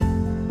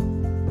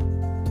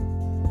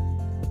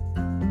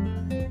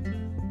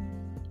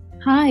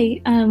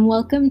Hi,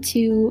 welcome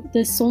to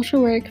the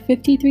Social Work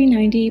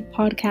 5390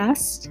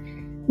 podcast.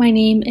 My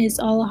name is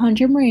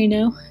Alejandra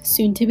Moreno,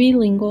 soon to be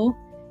lingual.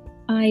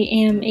 I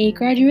am a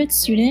graduate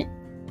student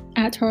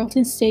at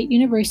Tarleton State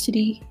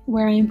University,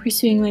 where I am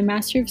pursuing my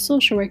Master of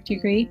Social Work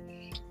degree,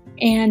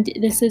 and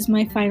this is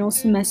my final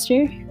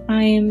semester.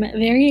 I am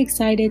very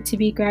excited to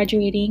be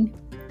graduating.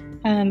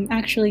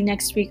 Actually,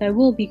 next week I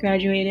will be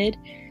graduated.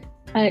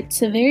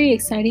 It's a very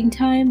exciting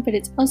time, but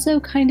it's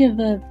also kind of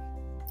a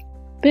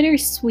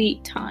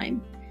bittersweet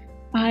time.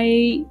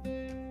 I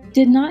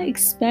did not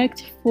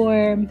expect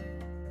for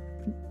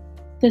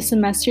the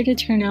semester to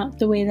turn out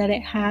the way that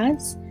it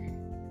has.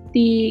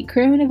 The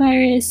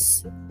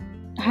coronavirus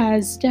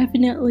has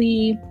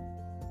definitely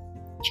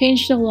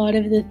changed a lot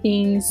of the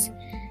things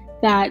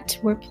that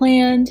were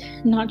planned,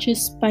 not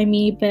just by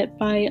me, but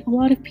by a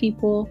lot of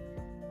people.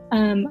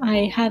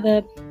 I have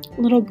a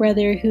little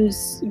brother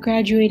who's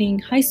graduating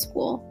high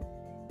school.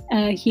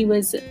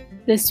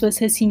 This was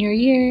his senior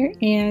year,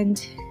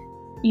 and,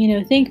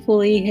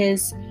 thankfully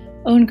his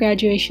own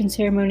graduation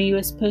ceremony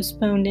was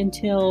postponed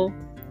until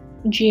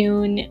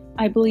June,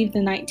 I believe the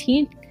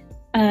 19th.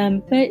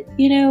 But,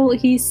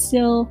 he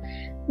still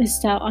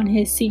missed out on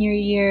his senior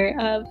year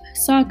of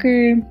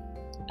soccer,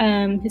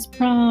 his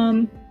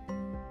prom,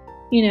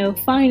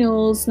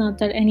 finals. Not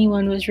that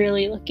anyone was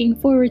really looking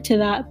forward to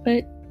that,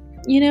 but,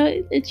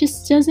 it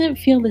just doesn't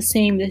feel the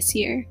same this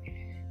year.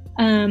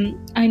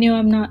 I know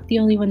I'm not the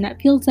only one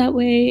that feels that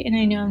way, and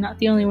I know I'm not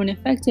the only one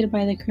affected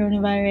by the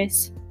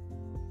coronavirus,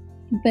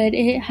 but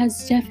it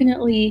has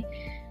definitely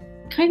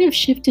kind of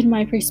shifted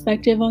my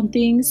perspective on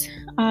things.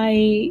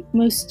 I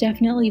most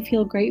definitely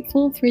feel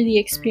grateful for the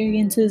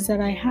experiences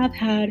that I have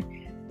had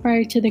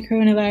prior to the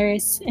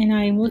coronavirus, and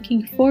I'm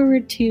looking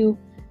forward to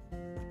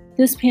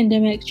this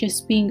pandemic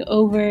just being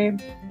over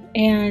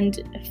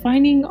and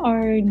finding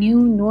our new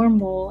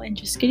normal and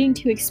just getting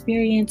to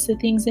experience the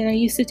things that I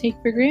used to take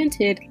for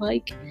granted,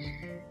 like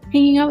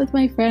hanging out with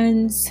my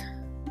friends,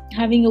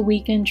 having a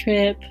weekend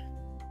trip,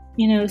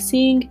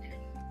 seeing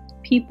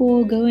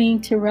people, going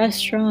to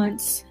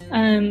restaurants.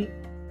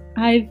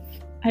 I've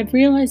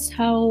realized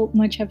how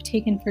much I've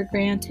taken for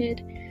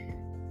granted,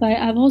 but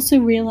I've also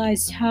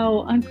realized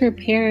how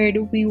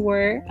unprepared we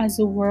were as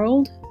a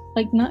world.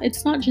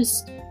 It's not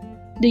just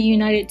the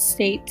United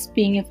States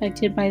being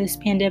affected by this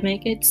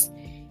pandemic, it's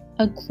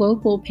a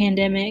global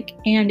pandemic,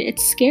 and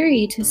it's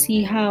scary to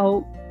see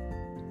how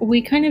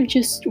we kind of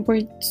just were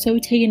so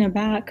taken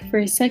aback for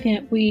a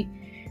second. We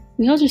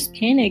all just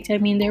panicked. I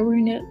mean, there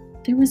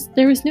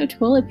was no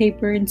toilet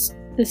paper in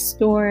the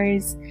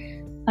stores,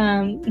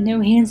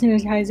 no hand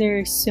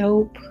sanitizer,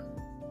 soap.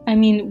 I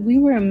mean, we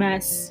were a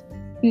mess.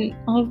 In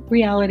all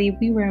reality,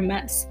 we were a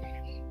mess.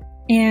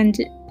 And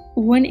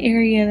one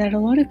area that a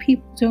lot of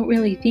people don't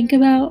really think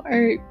about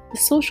are the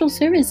social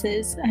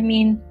services. I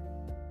mean,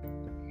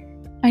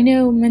 I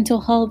know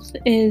mental health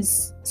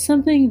is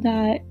something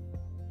that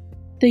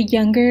the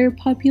younger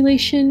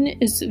population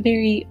is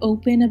very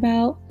open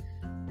about.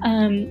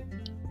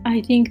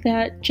 I think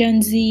that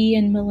Gen Z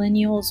and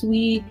millennials,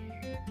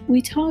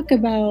 we talk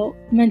about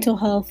mental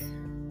health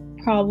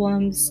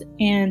problems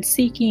and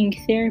seeking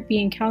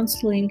therapy and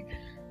counseling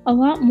a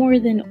lot more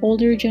than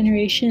older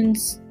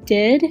generations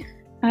did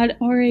at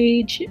our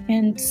age,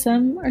 and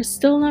some are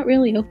still not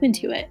really open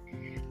to it.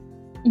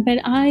 But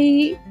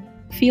I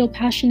feel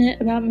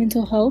passionate about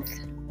mental health.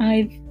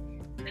 I've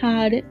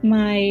had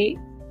my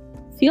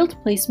field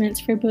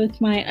placements for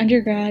both my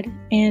undergrad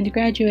and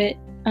graduate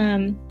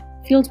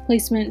field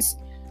placements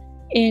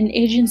in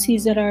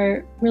agencies that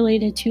are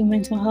related to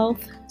mental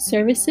health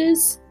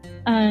services.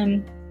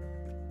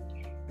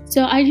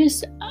 So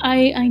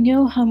I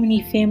know how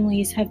many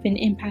families have been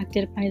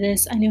impacted by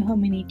this. I know how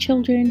many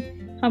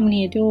children, how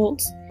many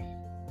adults.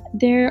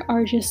 There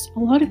are just a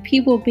lot of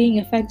people being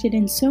affected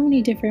in so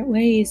many different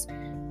ways,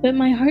 but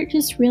my heart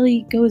just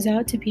really goes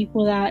out to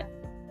people that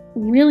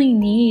really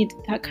need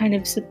that kind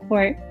of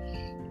support.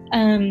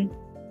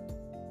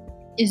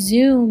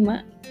 Zoom,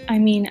 I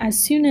mean, as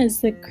soon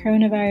as the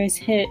coronavirus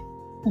hit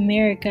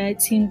America,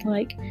 it seemed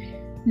like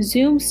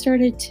Zoom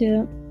started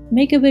to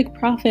make a big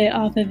profit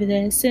off of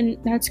this, and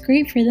that's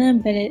great for them,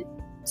 but it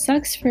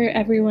sucks for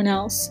everyone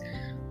else,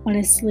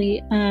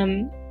 honestly.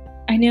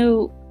 I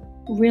know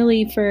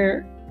really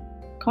for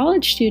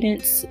college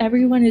students,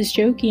 everyone is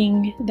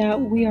joking that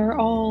we are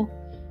all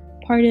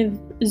part of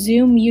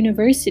Zoom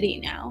University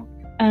now.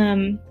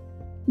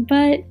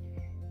 But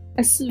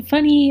as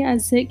funny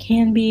as it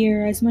can be,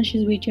 or as much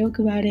as we joke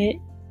about it,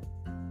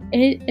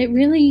 it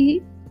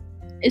really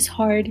is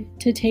hard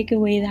to take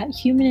away that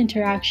human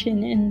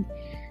interaction and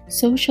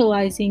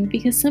socializing,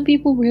 because some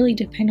people really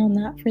depend on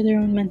that for their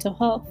own mental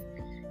health.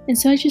 And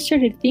so I just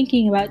started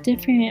thinking about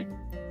different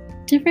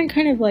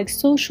kind of like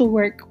social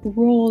work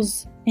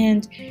roles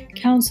and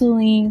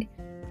counseling,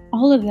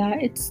 all of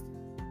that.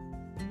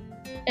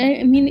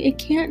 It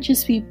can't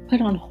just be put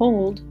on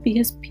hold,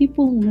 because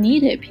people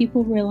need it,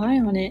 people rely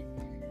on it.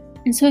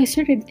 And so I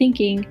started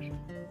thinking,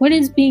 what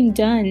is being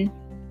done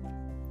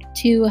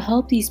to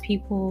help these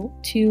people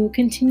to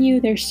continue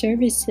their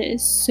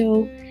services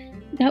so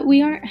that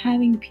we aren't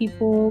having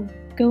people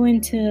go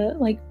into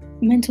like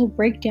mental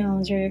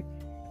breakdowns or,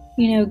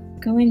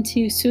 go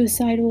into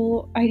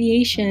suicidal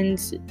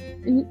ideations.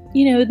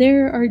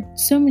 There are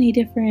so many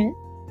different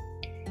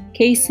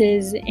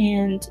cases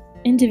and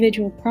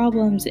individual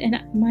problems,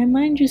 and my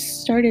mind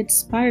just started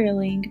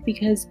spiraling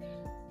because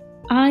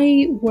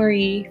I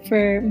worry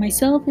for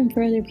myself and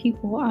for other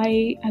people.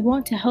 I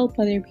want to help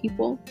other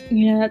people.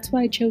 That's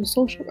why I chose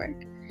social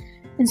work.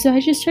 And so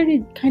I just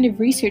started kind of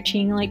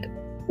researching like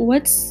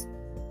what's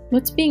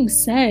being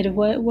said,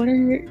 what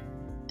are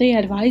they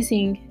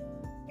advising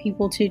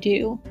people to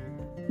do?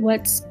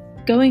 What's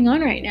going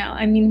on right now?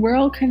 I mean, we're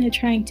all kind of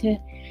trying to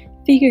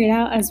figure it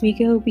out as we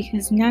go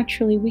because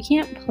naturally we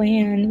can't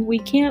plan, we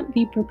can't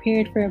be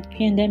prepared for a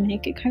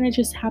pandemic. It kind of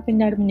just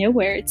happened out of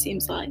nowhere, it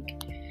seems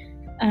like.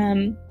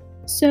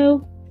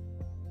 So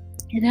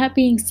that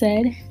being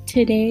said,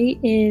 today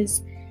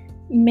is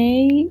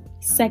May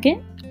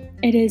 2nd.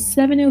 It is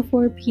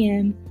 7:04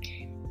 p.m.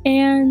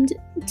 and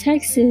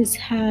Texas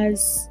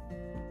has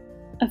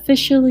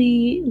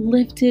officially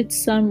lifted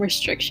some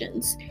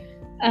restrictions.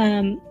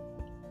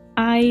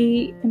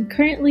 I am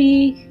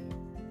currently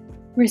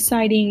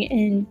residing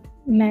in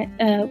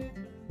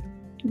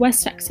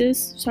West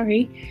Texas.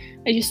 Sorry,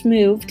 I just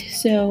moved,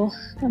 so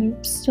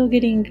I'm still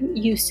getting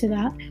used to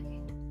that.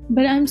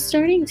 But I'm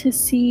starting to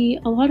see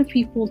a lot of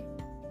people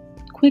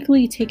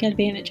quickly take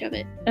advantage of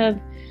it, of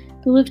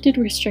the lifted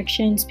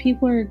restrictions.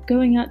 People are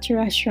going out to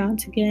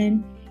restaurants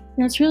again, and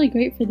that's really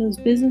great for those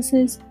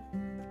businesses.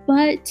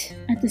 But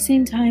at the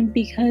same time,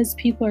 because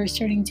people are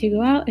starting to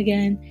go out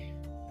again,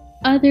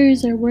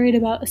 others are worried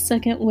about a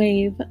second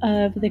wave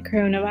of the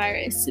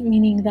coronavirus,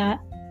 meaning that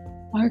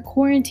our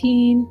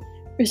quarantine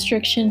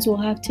restrictions will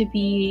have to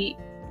be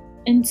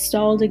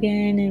installed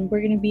again, and we're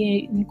going to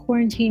be in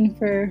quarantine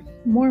for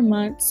more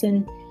months,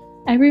 and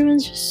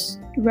everyone's just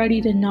ready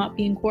to not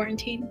be in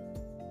quarantine.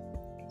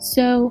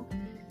 So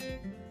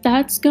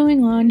that's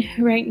going on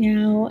right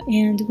now,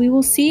 and we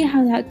will see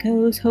how that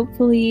goes.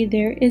 Hopefully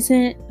there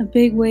isn't a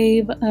big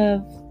wave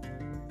of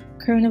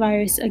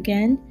coronavirus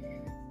again.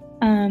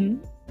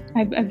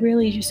 I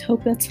really just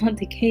hope that's not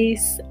the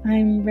case.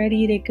 I'm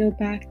ready to go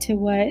back to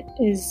what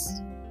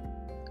is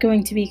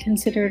going to be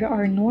considered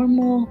our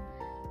normal.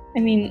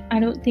 I mean,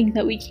 I don't think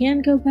that we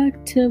can go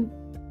back to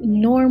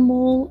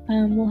normal.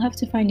 We'll have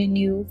to find a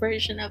new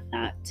version of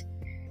that.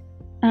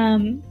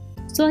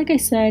 So like I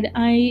said,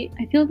 I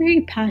feel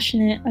very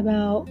passionate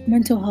about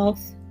mental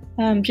health,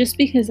 just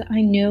because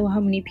I know how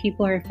many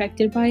people are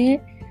affected by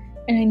it,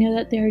 and I know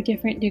that there are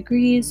different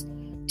degrees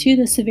to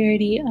the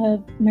severity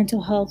of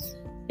mental health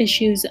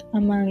issues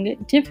among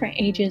different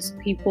ages of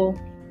people.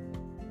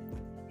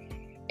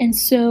 And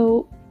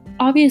so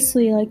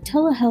obviously, like,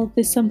 telehealth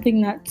is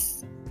something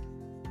that's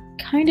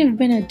kind of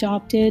been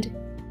adopted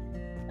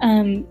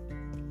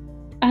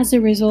as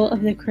a result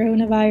of the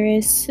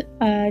coronavirus,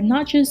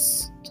 not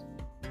just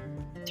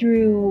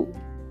through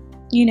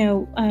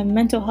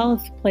mental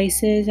health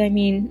places. I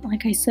mean,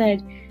 like I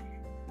said,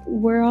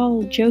 we're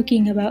all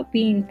joking about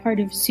being part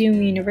of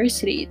Zoom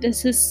University.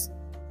 This is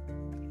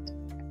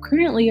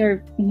currently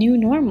our new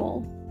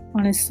normal,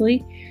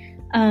 honestly.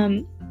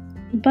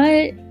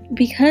 But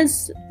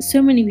because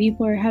so many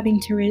people are having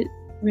to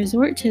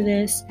resort to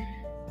this,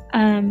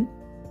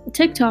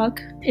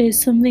 TikTok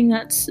is something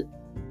that's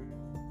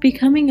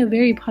becoming a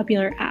very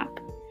popular app.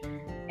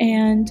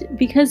 And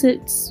because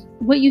it's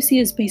what you see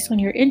is based on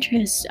your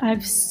interests,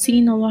 I've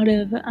seen a lot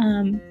of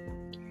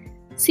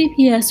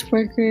CPS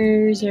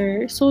workers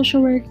or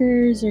social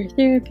workers or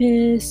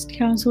therapists,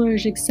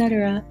 counselors,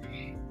 etc.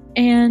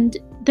 And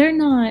they're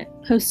not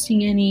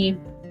posting any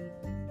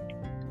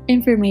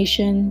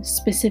information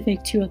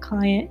specific to a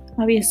client.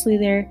 Obviously,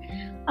 they're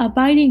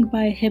abiding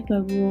by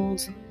HIPAA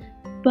rules,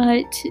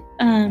 but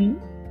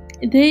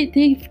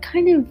they've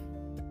kind of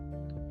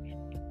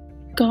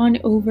gone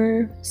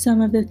over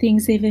some of the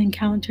things they've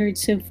encountered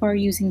so far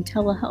using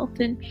telehealth.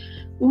 And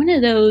one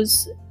of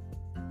those,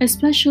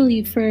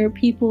 especially for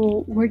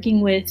people working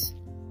with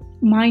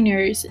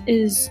minors,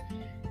 is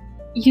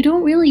you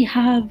don't really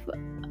have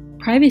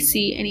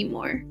privacy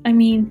anymore. I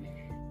mean,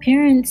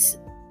 parents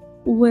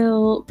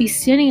will be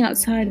standing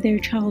outside their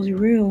child's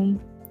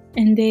room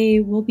and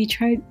they will be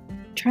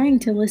trying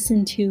to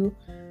listen to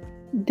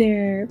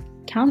their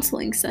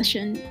counseling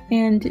session,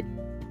 and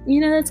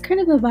that's kind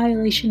of a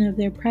violation of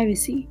their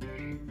privacy.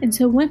 And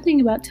so one thing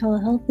about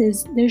telehealth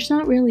is there's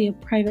not really a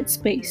private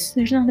space.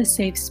 There's not a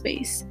safe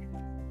space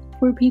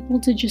for people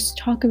to just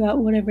talk about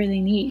whatever they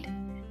need,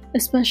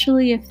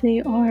 especially if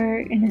they are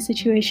in a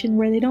situation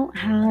where they don't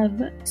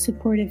have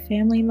supportive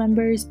family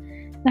members.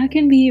 That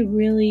can be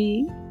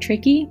really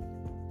tricky,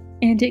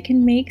 and it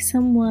can make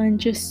someone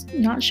just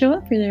not show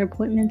up for their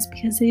appointments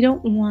because they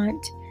don't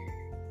want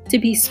to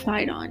be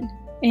spied on.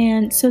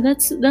 And so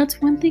that's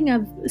one thing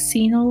I've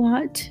seen a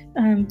lot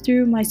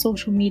through my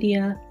social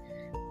media.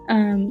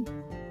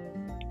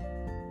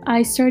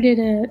 I started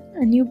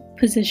a new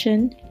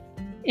position,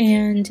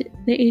 and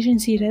the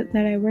agency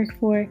that I work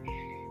for,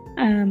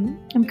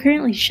 I'm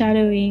currently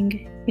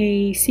shadowing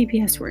a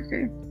CPS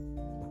worker.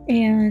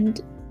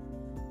 And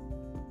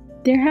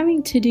they're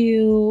having to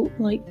do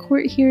like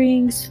court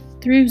hearings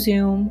through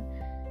Zoom.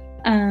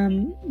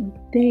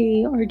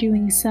 They are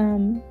doing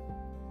some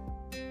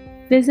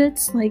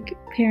visits, like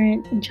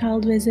parent and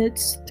child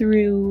visits,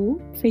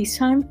 through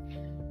FaceTime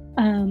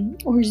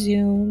or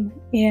Zoom,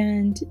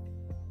 and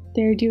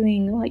they're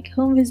doing like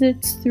home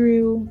visits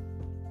through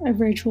a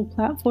virtual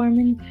platform.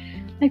 And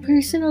I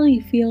personally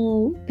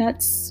feel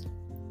that's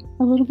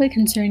a little bit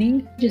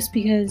concerning, just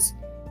because,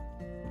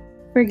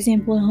 for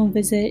example, a home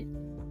visit,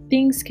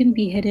 things can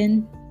be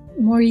hidden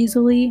more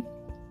easily.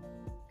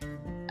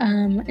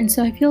 And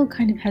so I feel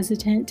kind of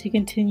hesitant to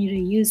continue to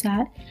use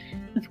that.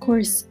 Of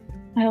course,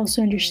 I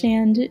also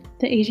understand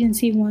the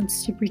agency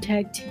wants to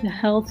protect the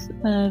health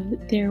of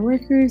their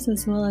workers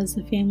as well as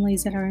the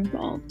families that are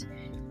involved.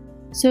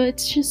 So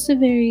it's just a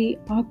very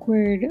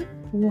awkward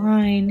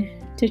line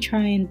to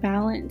try and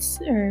balance,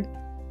 or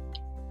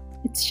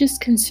it's just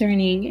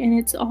concerning. And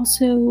it's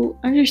also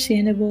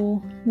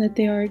understandable that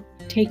they are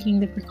taking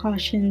the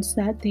precautions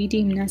that they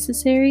deem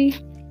necessary.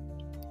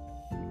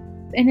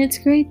 And it's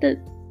great that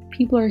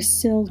people are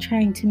still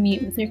trying to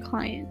meet with their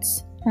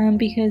clients,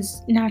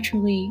 because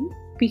naturally,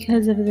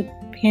 because of the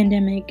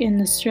pandemic and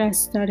the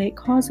stress that it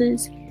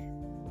causes,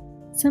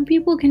 some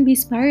people can be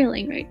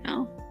spiraling right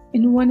now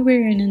in one way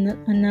or in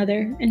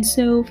another. And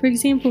so, for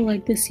example,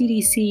 like the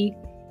CDC,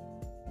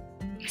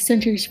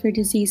 Centers for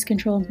Disease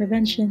Control and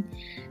Prevention,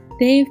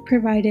 they've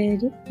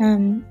provided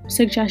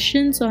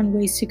suggestions on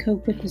ways to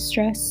cope with the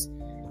stress.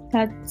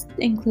 That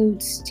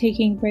includes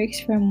taking breaks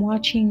from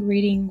watching,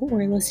 reading,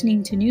 or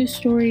listening to news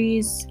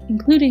stories,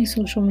 including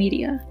social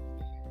media.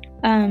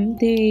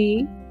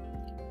 They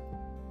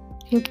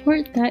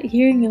report that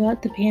hearing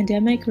about the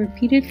pandemic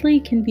repeatedly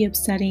can be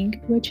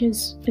upsetting, which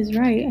is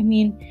right. I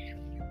mean,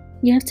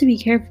 you have to be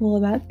careful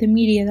about the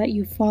media that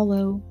you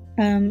follow,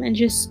 and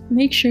just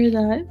make sure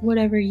that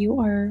whatever you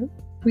are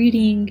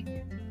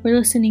reading or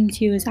listening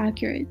to is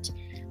accurate.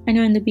 I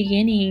know in the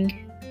beginning,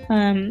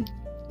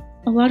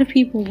 a lot of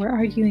people were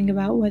arguing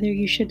about whether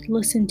you should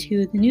listen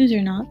to the news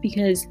or not,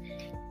 because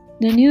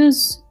the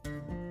news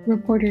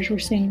reporters were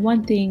saying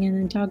one thing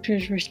and the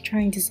doctors were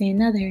trying to say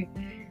another.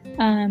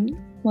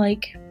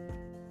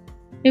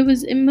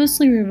 It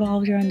mostly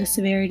revolved around the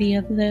severity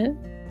of the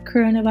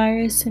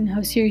coronavirus and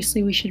how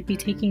seriously we should be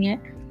taking it,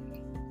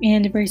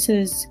 and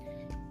versus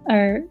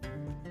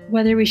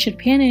whether we should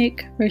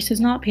panic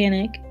versus not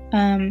panic.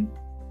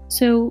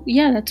 So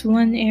yeah, that's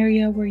one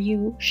area where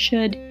you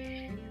should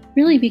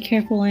really be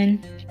careful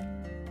in.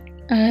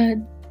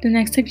 The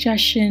next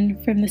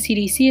suggestion from the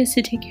CDC is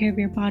to take care of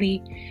your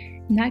body,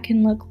 and that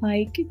can look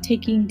like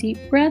taking deep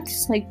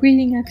breaths, like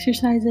breathing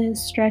exercises,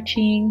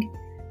 stretching,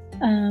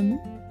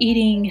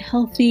 eating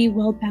healthy,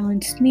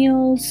 well-balanced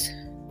meals,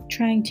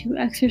 trying to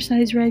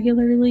exercise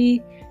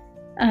regularly,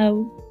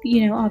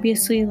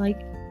 obviously like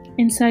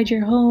inside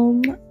your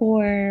home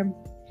or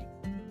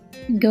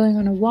going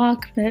on a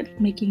walk, but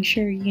making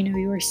sure,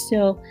 you are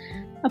still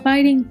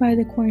abiding by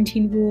the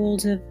quarantine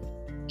rules of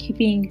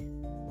keeping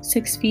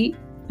 6 feet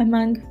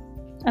among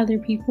other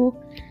people,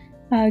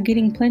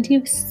 getting plenty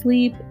of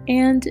sleep,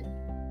 and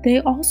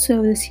the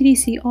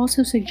CDC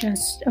also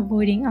suggests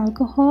avoiding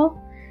alcohol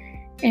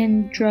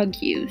and drug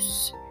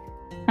use.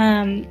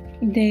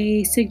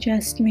 They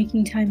suggest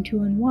making time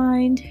to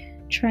unwind,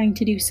 trying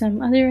to do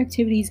some other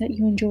activities that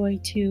you enjoy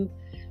to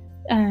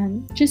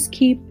just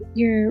keep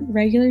your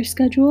regular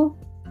schedule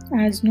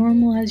as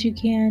normal as you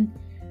can,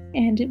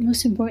 and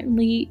most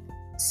importantly,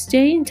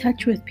 stay in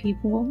touch with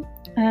people,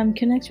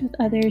 connect with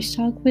others,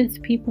 talk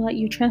with people that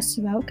you trust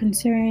about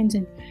concerns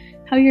and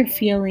how you're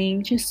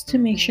feeling, just to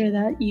make sure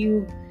that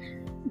you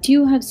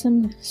do have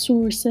some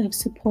source of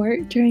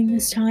support during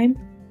this time.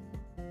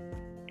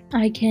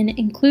 I can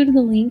include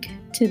the link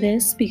to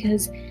this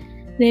because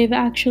they've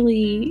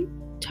actually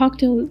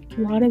talked a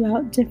lot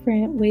about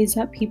different ways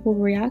that people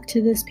react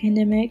to this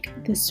pandemic,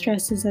 the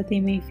stresses that they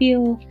may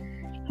feel,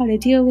 how to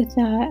deal with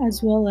that,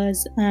 as well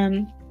as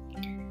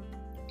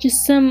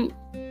just some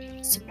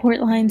support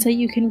lines that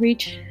you can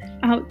reach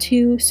out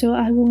to. So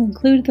I will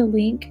include the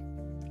link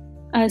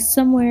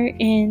somewhere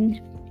in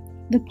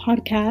the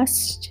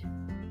podcast.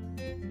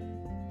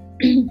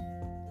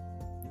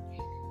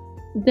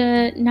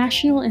 The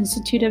National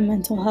Institute of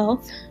Mental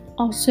Health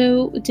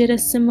also did a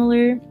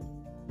similar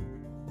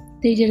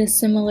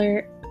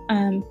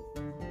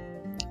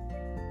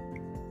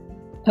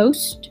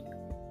post.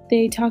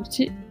 They talked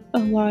a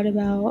lot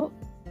about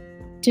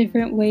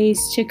different ways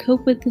to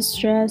cope with the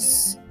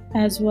stress,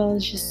 as well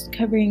as just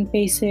covering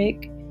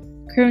basic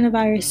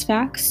coronavirus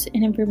facts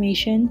and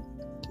information.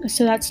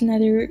 So that's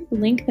another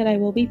link that I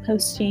will be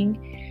posting.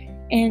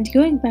 And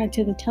going back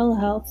to the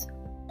telehealth,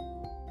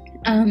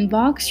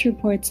 Vox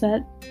reports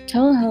that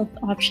telehealth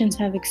options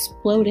have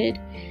exploded,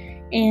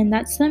 and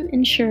that some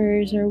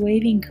insurers are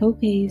waiving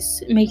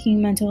copays,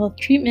 making mental health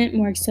treatment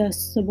more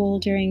accessible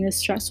during this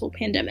stressful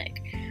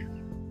pandemic.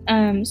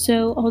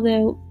 So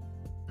although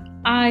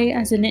I,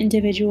 as an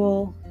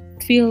individual,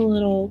 feel a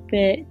little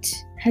bit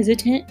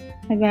hesitant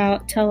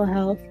about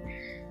telehealth,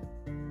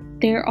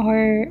 there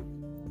are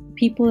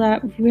people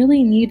that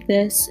really need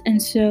this,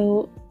 and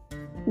so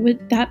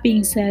with that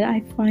being said,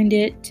 I find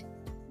it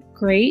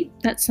great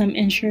that some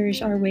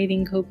insurers are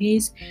waiving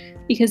copays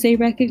because they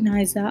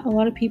recognize that a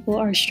lot of people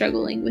are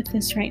struggling with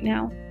this right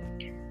now.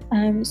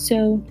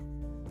 So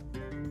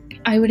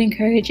I would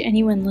encourage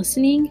anyone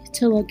listening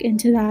to look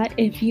into that.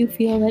 If you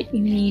feel that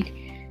you need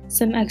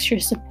some extra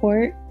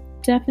support,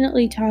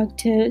 definitely talk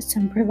to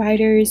some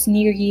providers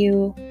near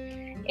you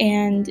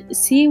and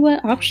see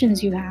what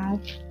options you have.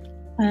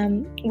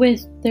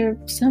 With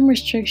some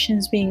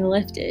restrictions being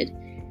lifted,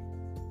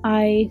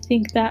 I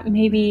think that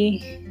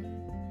maybe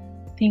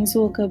things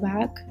will go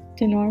back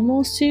to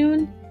normal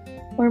soon,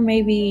 or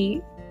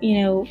maybe,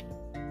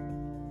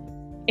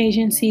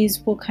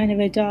 agencies will kind of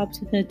adopt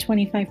the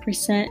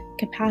 25%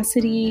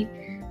 capacity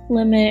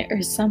limit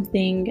or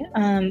something.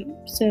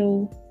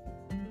 So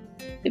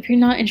if you're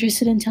not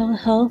interested in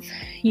telehealth,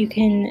 you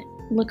can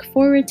look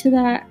forward to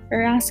that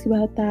or ask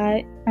about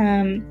that.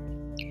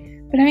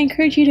 But I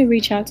encourage you to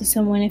reach out to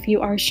someone if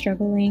you are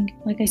struggling.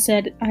 Like I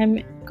said,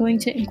 I'm going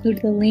to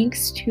include the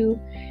links to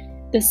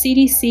the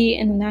CDC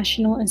and the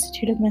National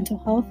Institute of Mental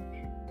Health.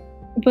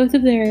 Both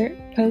of their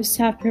posts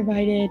have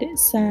provided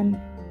some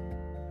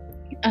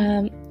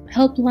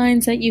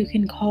helplines that you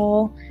can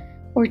call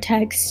or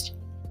text,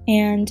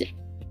 and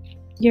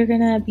you're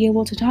going to be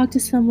able to talk to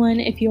someone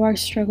if you are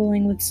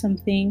struggling with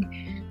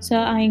something. So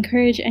I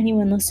encourage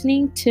anyone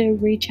listening to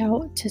reach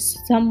out to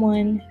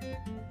someone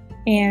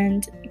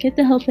and get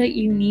the help that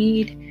you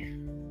need,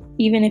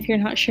 even if you're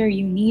not sure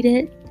you need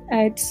it.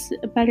 It's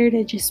better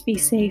to just be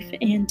safe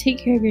and take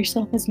care of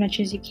yourself as much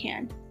as you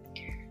can.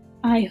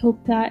 I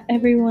hope that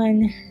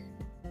everyone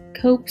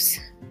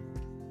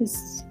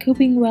is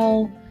coping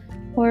well,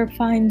 or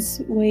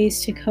finds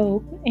ways to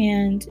cope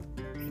and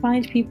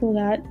find people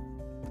that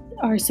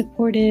are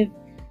supportive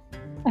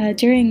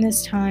during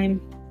this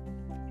time,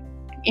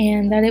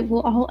 and that it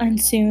will all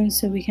end soon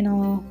so we can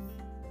all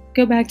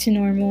go back to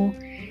normal.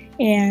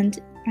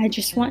 And I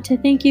just want to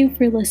thank you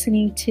for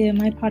listening to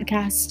my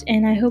podcast,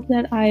 and I hope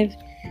that I've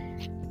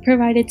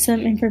provided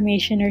some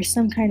information or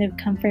some kind of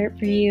comfort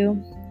for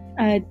you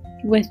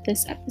with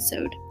this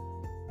episode.